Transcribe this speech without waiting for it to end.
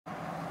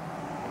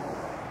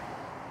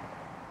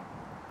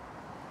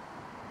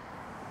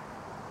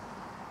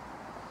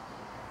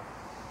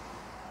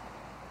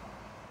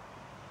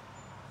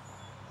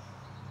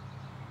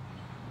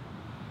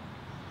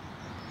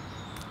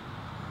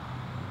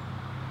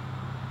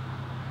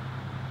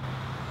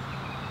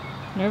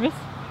Nervous?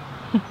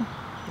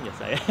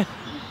 Yes, I am.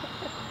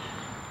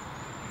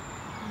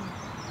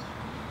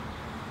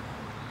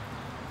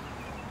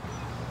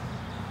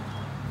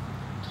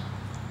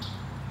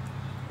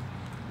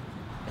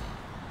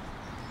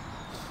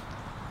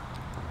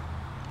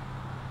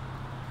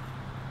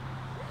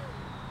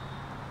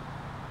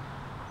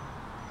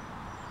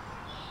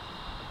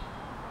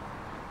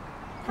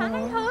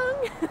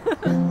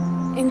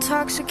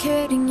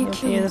 Intoxicating your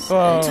kiss,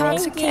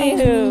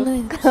 intoxicating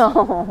lips.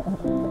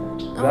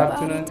 Good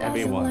afternoon,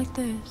 everyone. At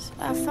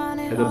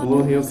the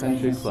Blue Hill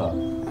Country Club,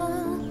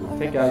 we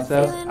take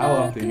ourselves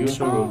out of the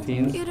usual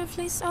routines to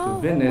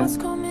witness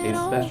a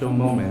special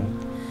moment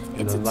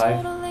in the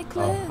life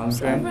of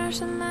Huang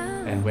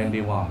and Wendy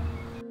Huang.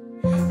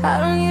 I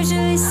don't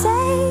usually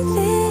say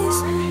this,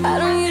 I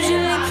don't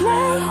usually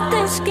play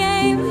this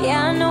game.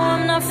 Yeah, I know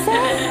I'm not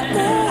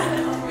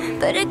fake,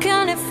 but it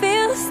kinda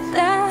feels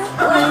that way.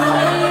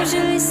 I don't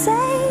usually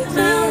say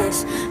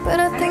this, but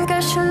I think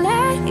I should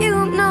let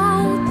you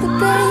know. But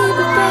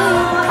baby,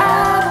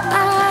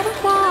 I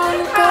don't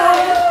wanna go.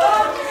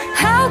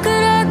 How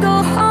could I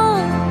go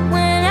home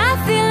when I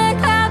feel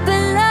like I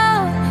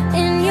belong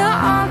in your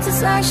arms?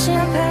 It's like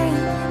champagne,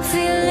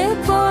 feel it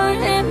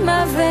pouring in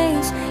my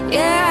veins.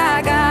 Yeah,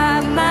 I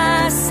got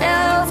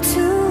myself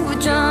too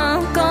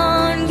drunk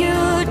on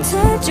you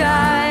to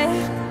drive.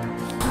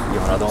 You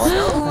want another one?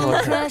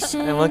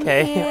 I'm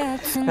okay.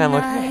 I'm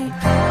okay.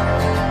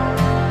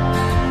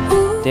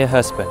 Dear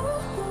husband,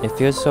 it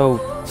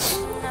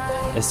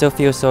still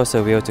feels so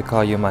surreal to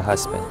call you my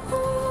husband.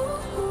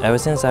 Ever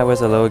since I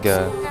was a little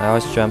girl, I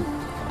always dreamt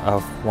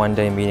of one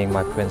day meeting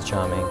my Prince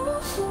Charming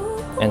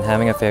and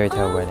having a fairy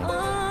tale wedding.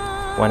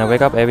 When I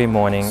wake up every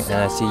morning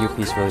and I see you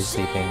peacefully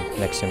sleeping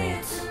next to me,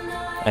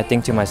 I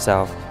think to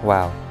myself,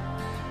 wow,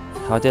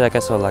 how did I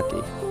get so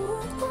lucky?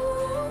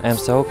 I am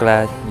so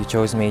glad you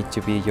chose me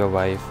to be your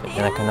wife,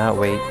 and I cannot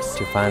wait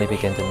to finally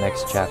begin the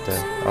next chapter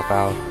of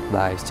our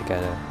lives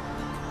together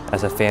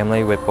as a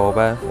family with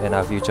Boba and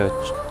our future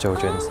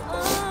children.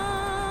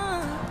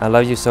 I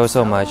love you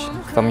so much.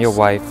 From your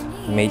wife,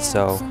 Made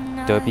So,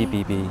 Derby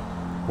BB,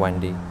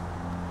 Wendy.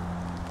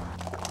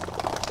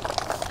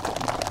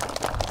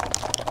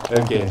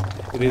 Okay,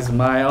 it is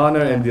my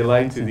honor and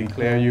delight to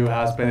declare you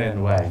husband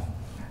and wife.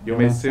 You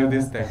may seal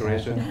this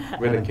declaration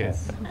with a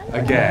kiss.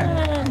 Again.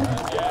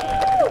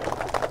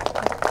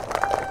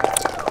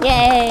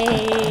 Yay!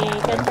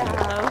 Good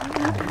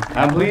job.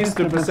 I'm pleased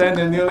to present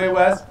the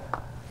newlyweds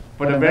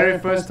for the very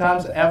first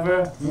times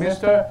ever,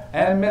 Mr.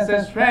 and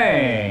Mrs.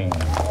 Huang.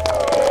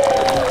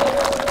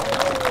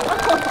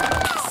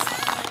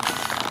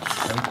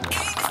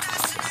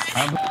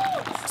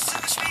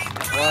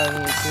 One,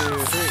 two,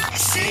 three.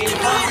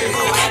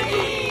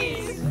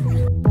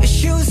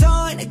 Shoes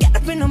on, get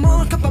up in the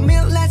morning, cup of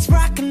milk, let's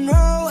rock and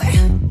roll.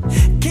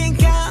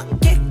 Kink out,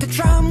 kick the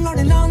drum,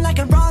 rolling on like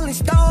a rolling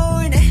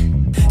stone.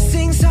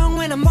 Sing song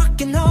when I'm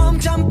walking home,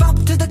 jump up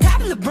to the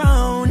top of the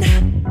brown.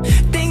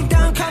 Ding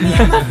dong, call me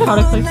on my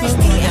phone, nice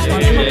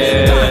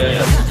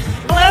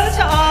Hello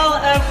to all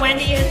of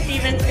Wendy and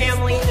Steven's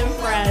family and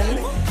friends.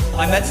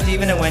 I met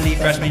Steven and Wendy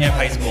freshman year of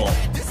high school.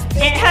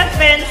 It has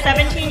been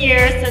 17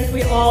 years since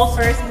we all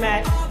first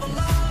met.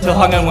 To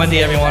Huang and Wendy,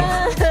 everyone.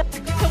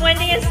 To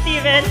Wendy and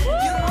Steven.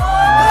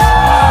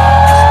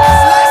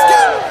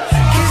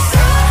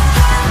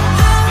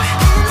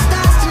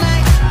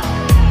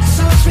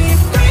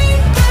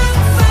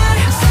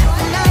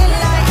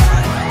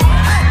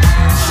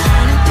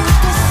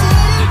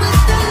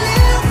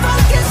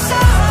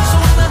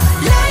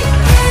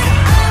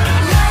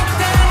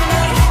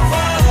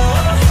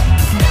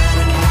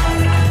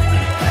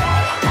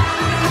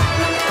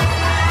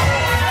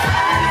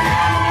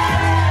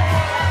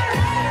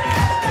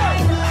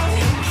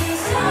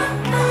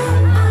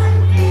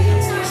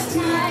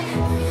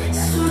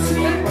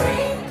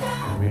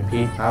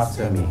 Repeat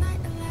after me.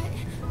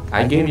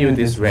 I give you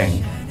this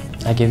ring.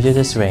 I give you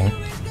this ring,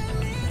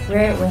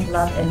 Wear it with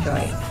love and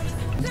joy.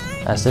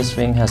 as this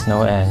ring has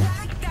no end.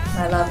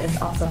 My love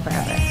is also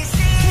forever.